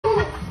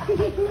I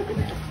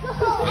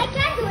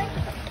can't do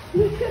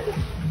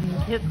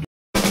it.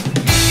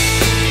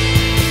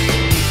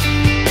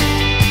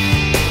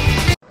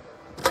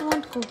 You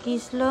want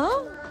cookies,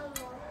 love?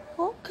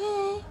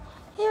 Okay.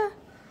 Here.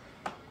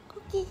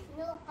 Cookie.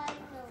 No, I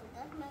know.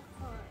 That's my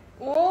phone.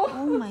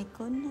 Oh my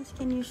goodness.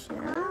 Can you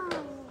share?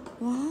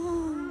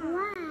 Wow.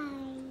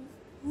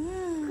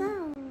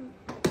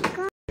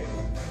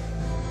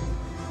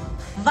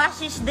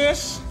 Vashish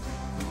dish.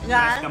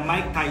 Like the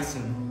Mike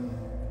Tyson.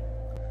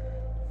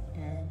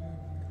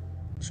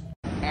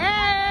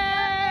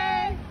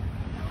 Hey!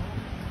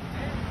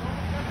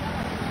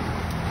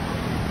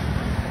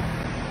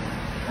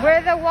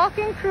 We're the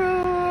walking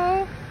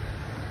crew.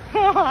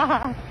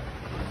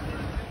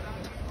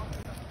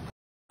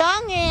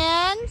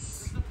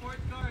 Youngins. Support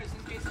cars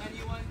in case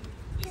anyone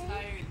is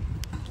tired.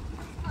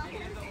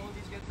 Any of the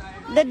oldies get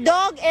tired. The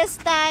dog is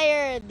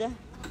tired.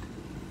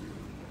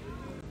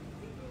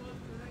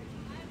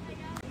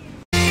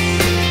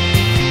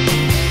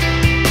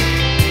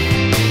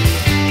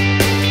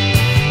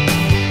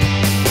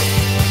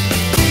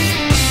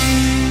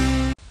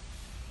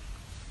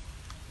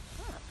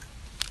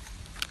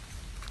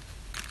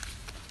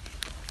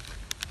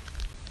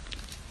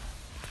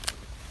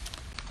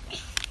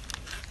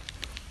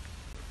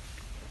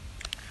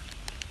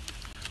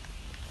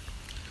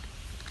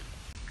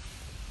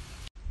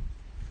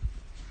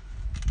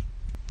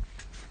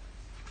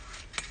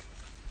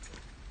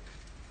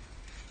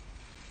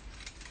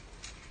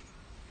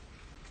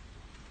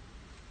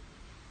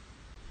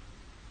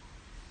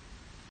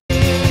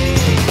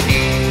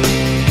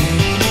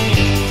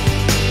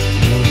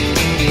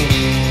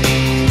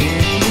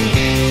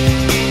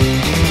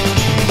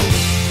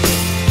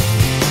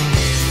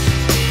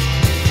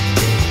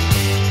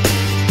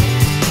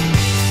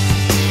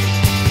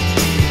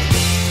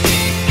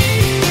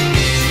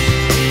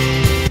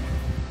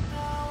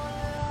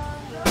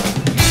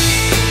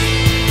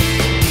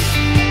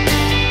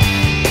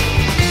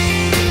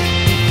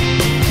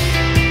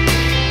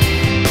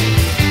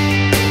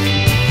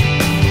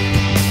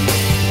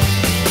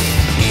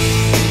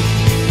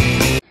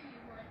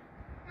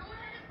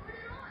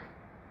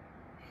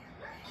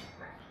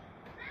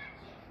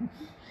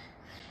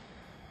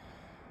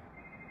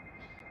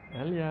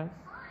 Ellias.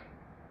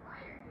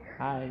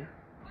 Hi.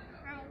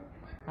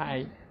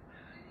 Hi.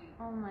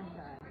 Oh my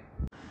god.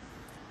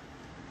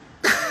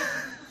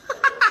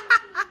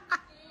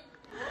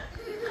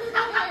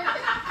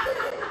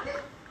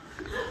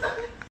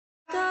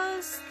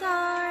 The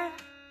star.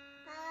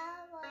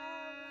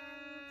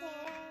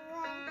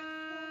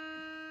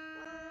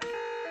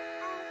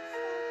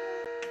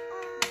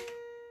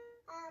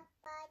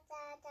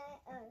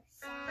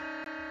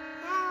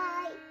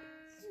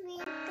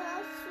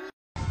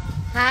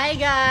 Hi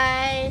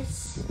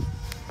guys.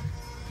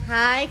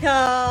 Hi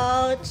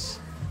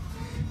coach.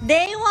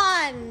 Day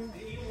 1.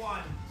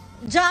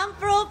 Jump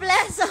rope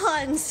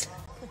lessons.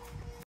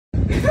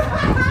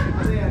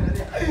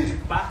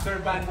 Baxter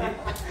Bandit.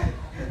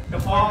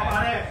 Kapong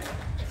pare.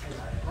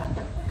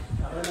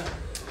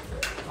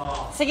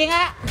 Sige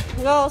nga.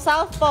 Go,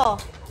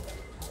 southpaw.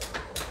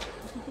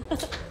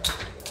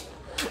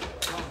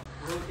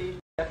 Rotate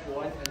step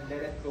 1 and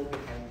let it go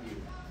behind you.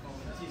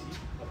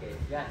 Okay,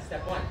 yeah,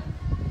 step 1.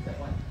 Step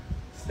 1.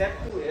 Step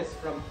 2 is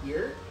from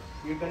here,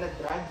 you're gonna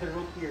drag the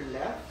rope to your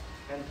left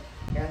and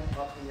end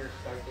up in your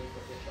starting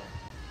position.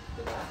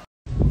 Diba?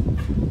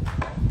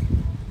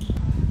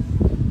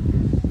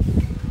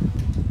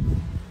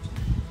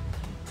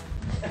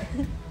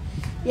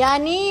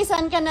 Yani,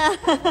 saan ka na?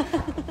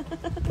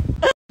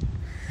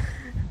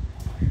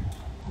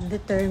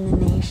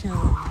 Determination.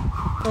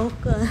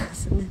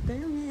 Focus.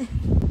 Determined.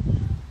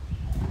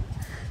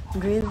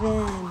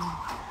 Driven.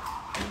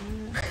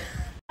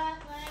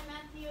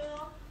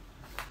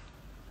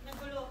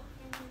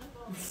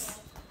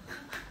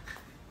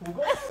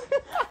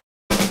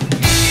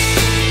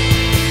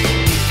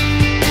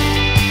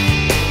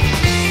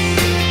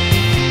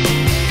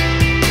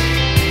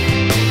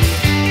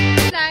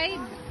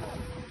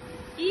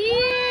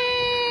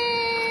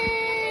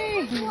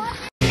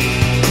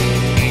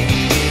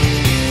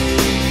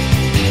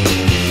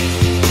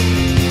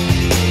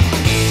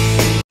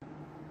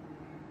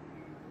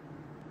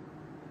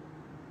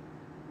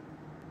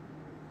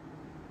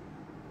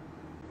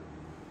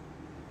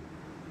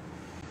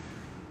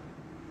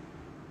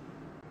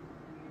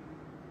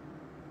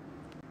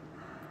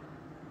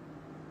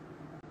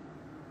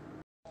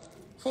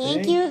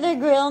 Thank you, the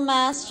grill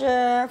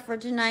master, for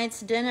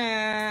tonight's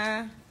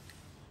dinner.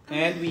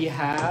 And we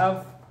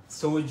have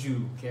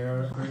soju,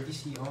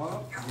 courtesy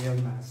of Real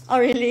Master. Oh,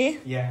 really?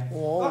 Yeah.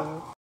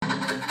 Whoa.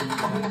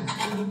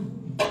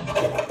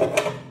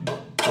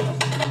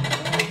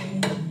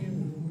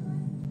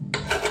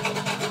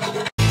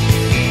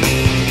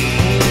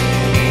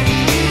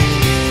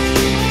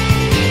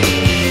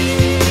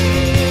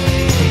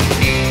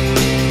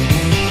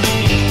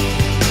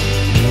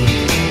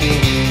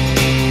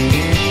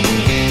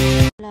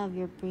 Love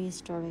your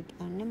prehistoric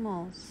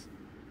animals.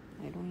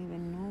 I don't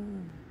even know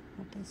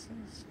what this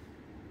is.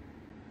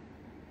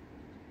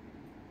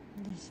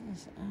 This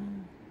is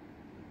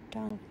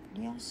Don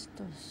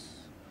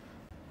Yostos.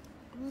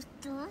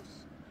 Gustos?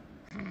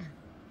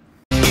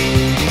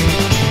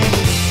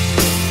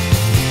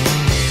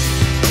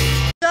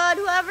 God,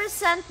 whoever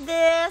sent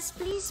this,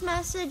 please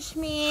message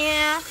me.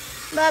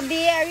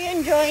 Bobby, are you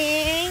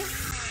enjoying?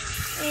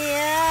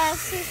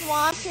 Yes, he's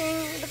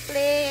washing the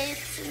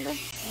plates and the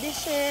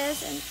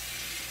dishes and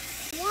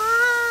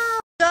wow.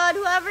 God,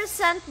 whoever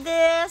sent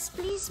this,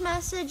 please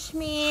message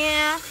me.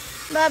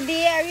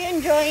 Bobby, are you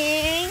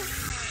enjoying?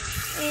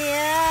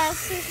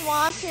 Yes, he's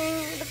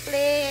washing the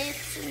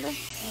plates and the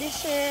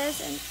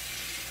dishes and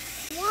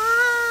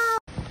wow.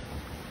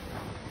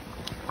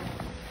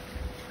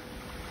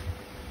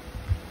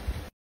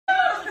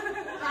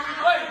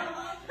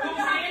 Kung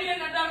si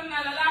Ellias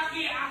Adarna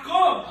lalaki,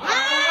 ako!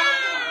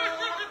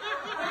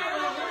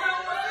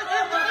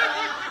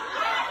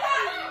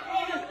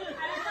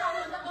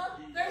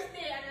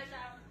 Thursday, ano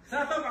siya?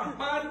 Sa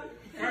tapapan,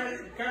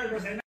 Carl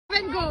Rosena.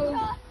 Go!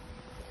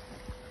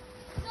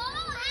 Go,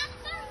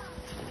 actor!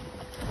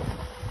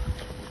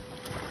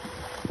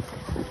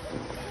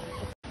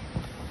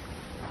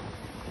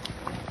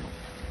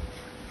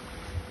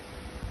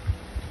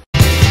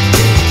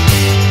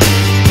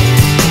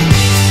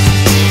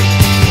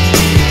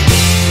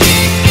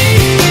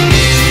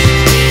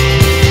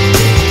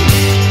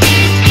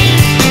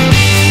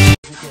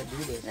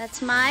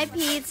 That's my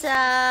pizza.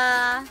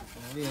 Oh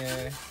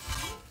yeah.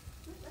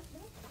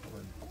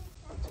 1,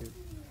 2,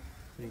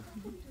 3.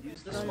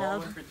 Use the Go, small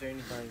love. one for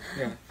turning time.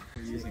 Yeah,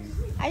 we're using.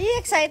 Are you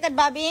excited,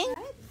 Bobby?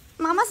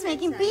 Mama's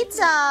making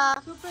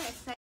pizza. You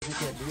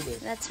can't do this.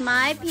 That's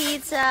my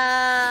pizza.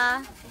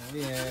 Oh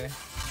yeah.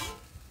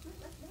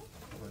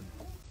 1,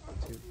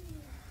 2,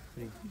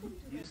 3.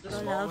 Use the Go,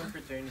 small love. one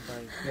for turning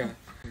time. Yeah,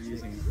 we're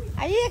using.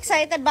 Are you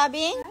excited,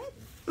 Bobby?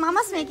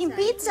 Mama's making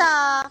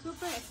pizza.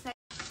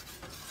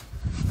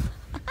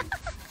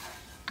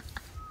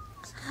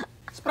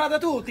 Sprada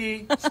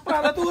tutti!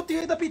 Sprada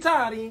tutti da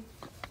pizzari!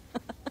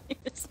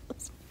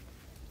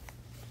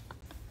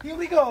 Here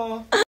we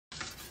go!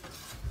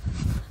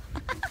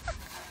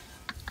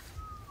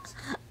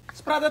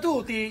 Sprada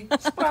tutti!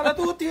 Sprada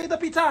tutti da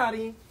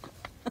pizzari!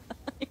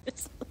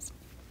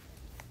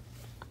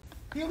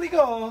 Here we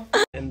go!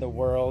 In the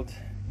world.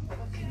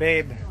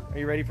 Babe, are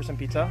you ready for some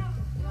pizza?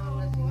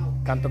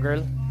 Kanto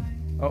girl?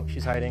 Oh,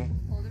 she's hiding.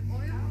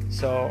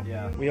 So,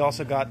 Yeah. we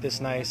also got this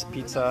nice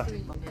pizza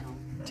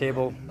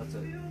table. That's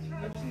it.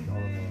 I just need all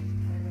of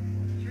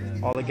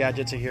them. All the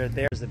gadgets are here.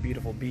 There's the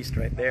beautiful beast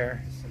right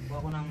there.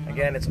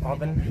 Again, it's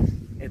oven.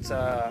 It's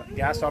a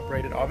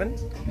gas-operated oven.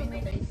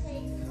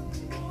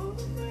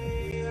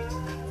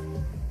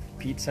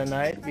 Pizza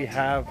night. We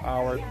have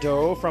our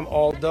dough from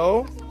All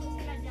Dough.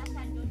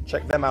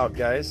 Check them out,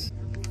 guys.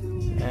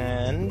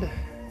 And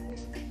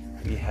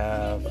we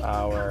have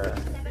our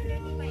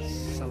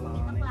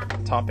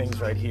toppings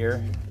right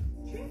here.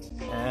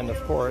 And of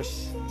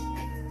course,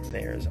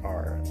 there's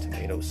our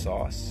tomato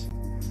sauce.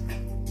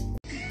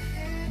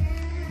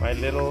 My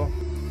little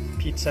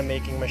pizza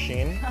making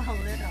machine. A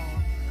little.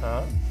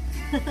 Huh?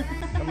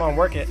 Come on,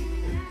 work it.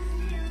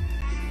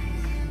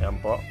 Yan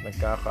po,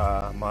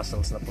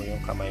 nagkaka-muscles na po yung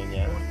kamay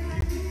niya.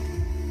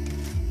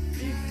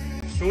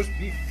 Shows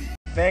beef.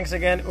 Thanks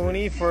again,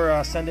 Uni, for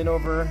sending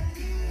over.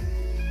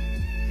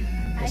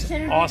 I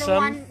shouldn't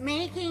awesome. be the one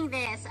making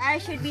this. I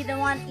should be the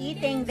one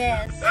eating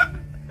this.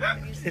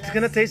 It's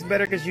gonna taste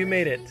better because you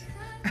made it.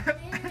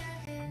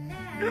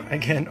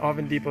 Again,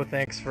 Oven Depot,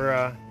 thanks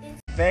for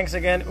thanks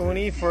again,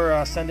 Uni, for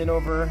sending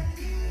over.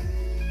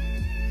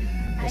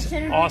 I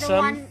shouldn't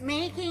awesome. be the one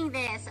making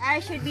this.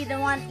 I should be the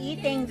one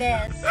eating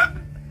this.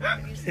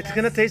 It's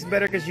gonna taste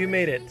better because you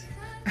made it.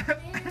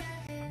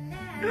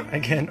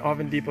 Again,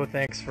 Oven Depot,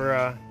 thanks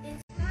for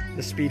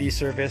the speedy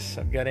service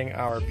of getting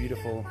our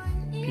beautiful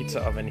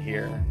pizza oven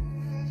here.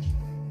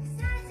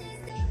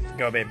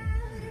 Go, babe.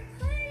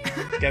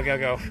 Go, go,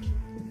 go.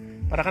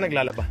 Para ka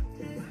naglalaba.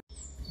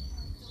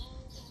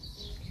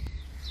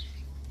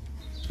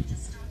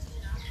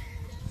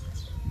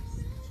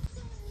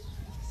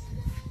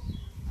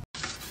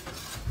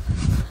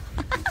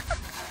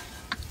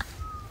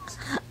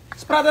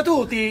 Sprada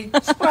tutti!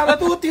 Sprada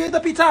tutti da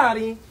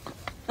pizzari!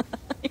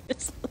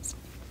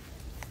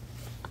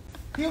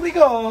 Here we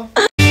go!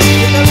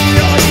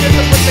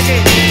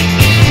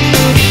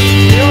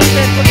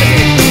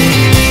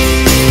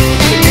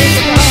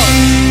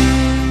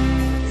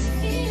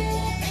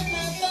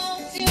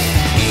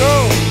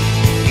 Go!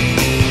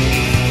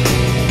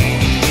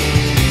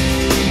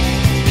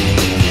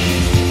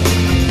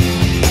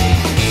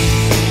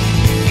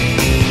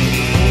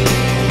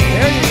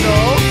 There you go!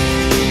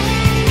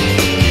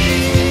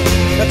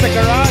 That's a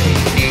garage!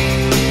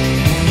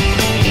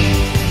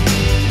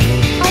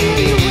 Why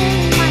are you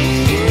wearing my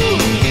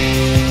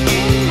shoes?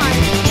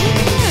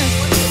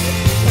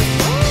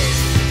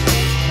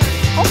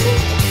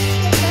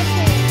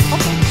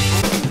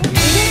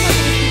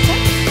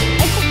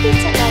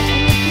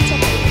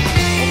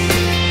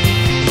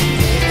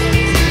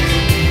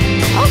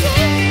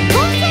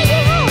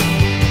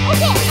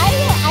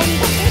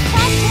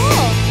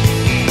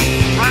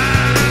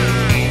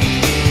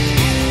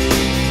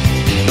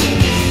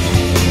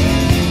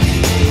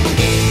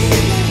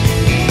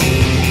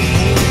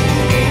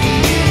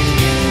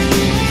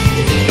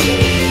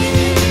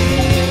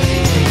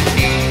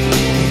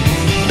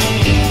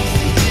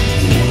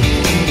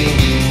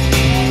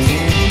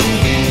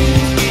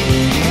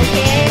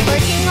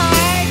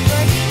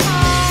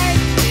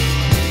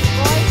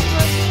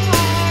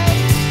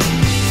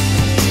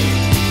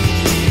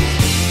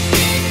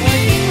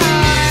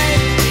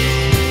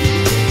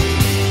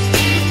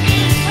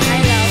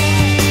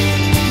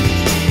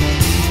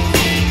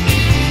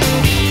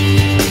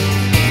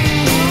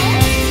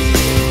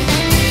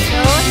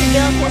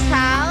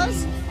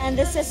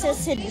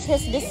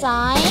 his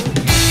design.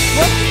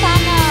 Wood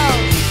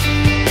panels.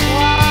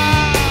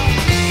 Wow.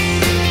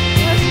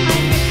 Here's my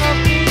little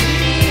baby.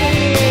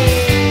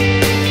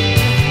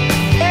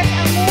 There's a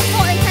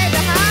mumo inside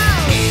the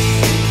house.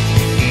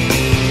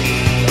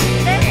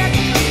 There's a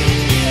little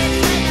baby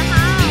inside the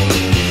house.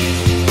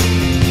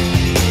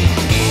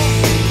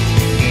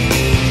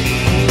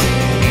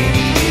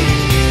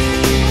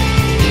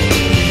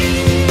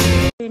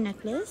 Your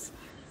necklace.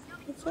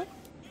 What's it?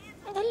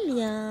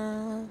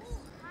 Ellias.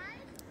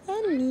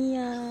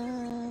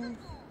 Ellias.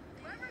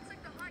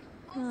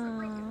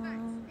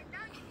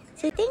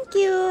 Say thank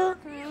you.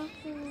 Thank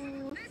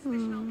you.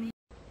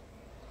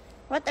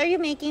 What are you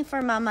making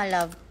for Mama,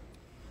 love?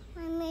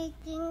 I'm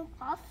making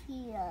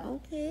coffee.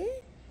 Okay.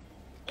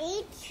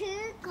 Eat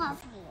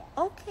coffee.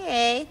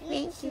 Okay.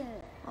 Thank you.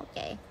 Eat.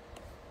 Okay.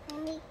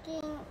 I'm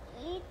making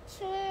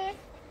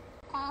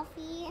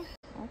coffee.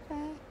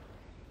 Okay.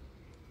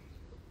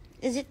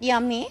 Is it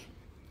yummy?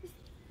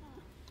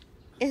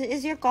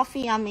 Is your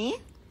coffee yummy?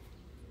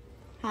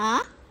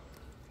 Huh?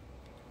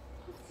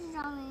 It's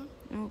yummy.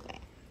 Okay.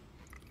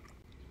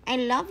 I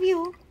love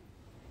you.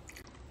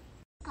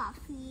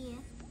 Coffee.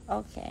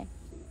 Okay.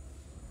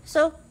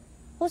 So,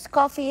 whose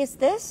coffee is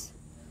this?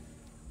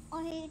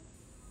 Wait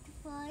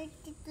for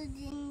Tito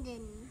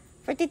Dindin.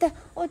 For Tita.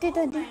 Oh,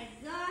 Tita. Okay.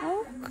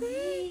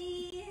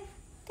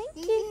 Thank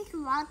This you. is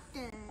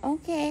water.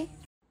 Okay.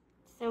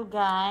 So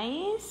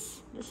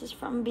guys, this is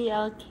from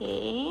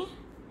BLK.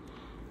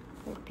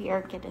 The PR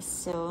kit is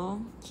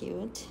so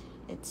cute.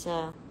 It's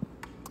I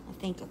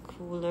think a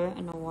cooler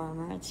and a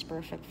warmer. It's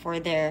perfect for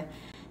their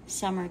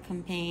summer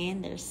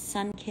campaign. They're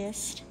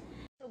sun-kissed.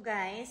 So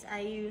guys, I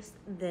used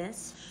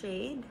this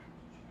shade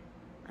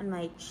on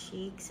my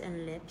cheeks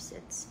and lips.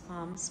 It's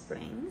Palm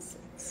Springs.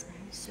 It's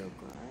so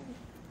good.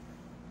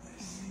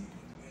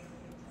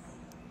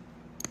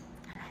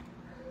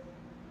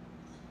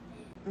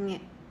 Yeah.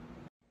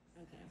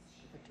 Okay,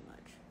 not too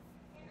much.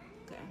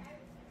 Okay.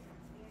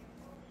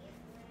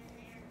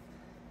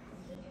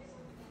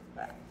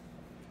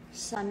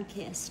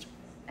 Sun-kissed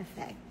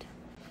effect.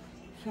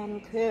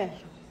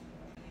 Sun-kissed.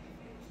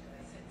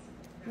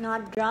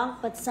 Not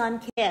drunk, but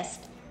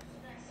sun-kissed.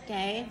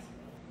 Okay.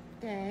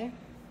 Okay.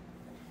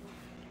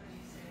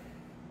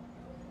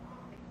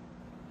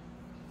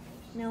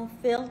 No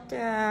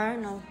filter,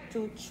 no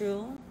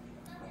choo-choo.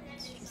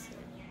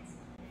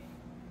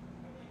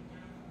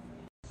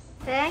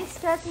 Thanks,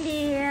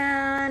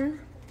 Kathleen,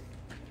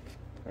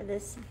 for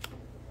this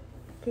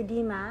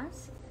kitty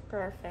mask.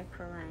 Perfect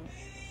for my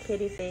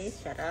kitty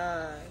face. Shut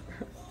up.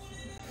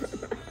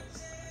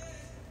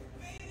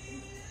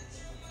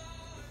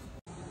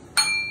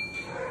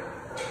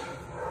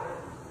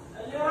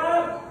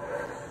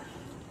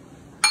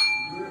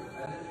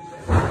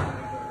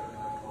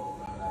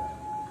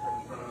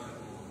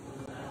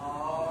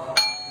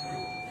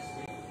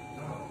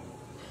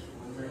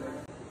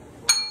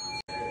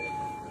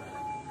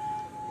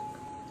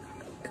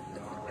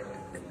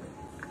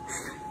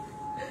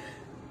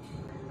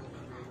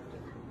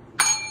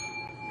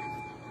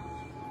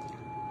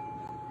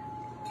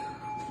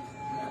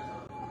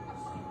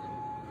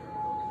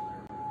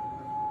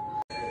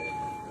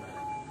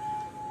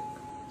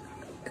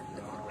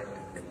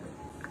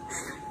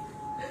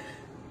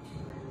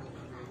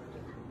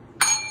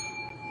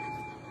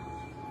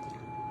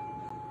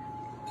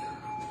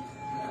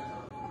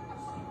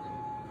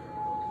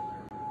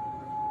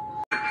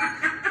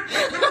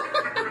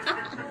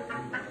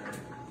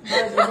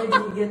 Why did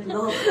you get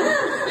low?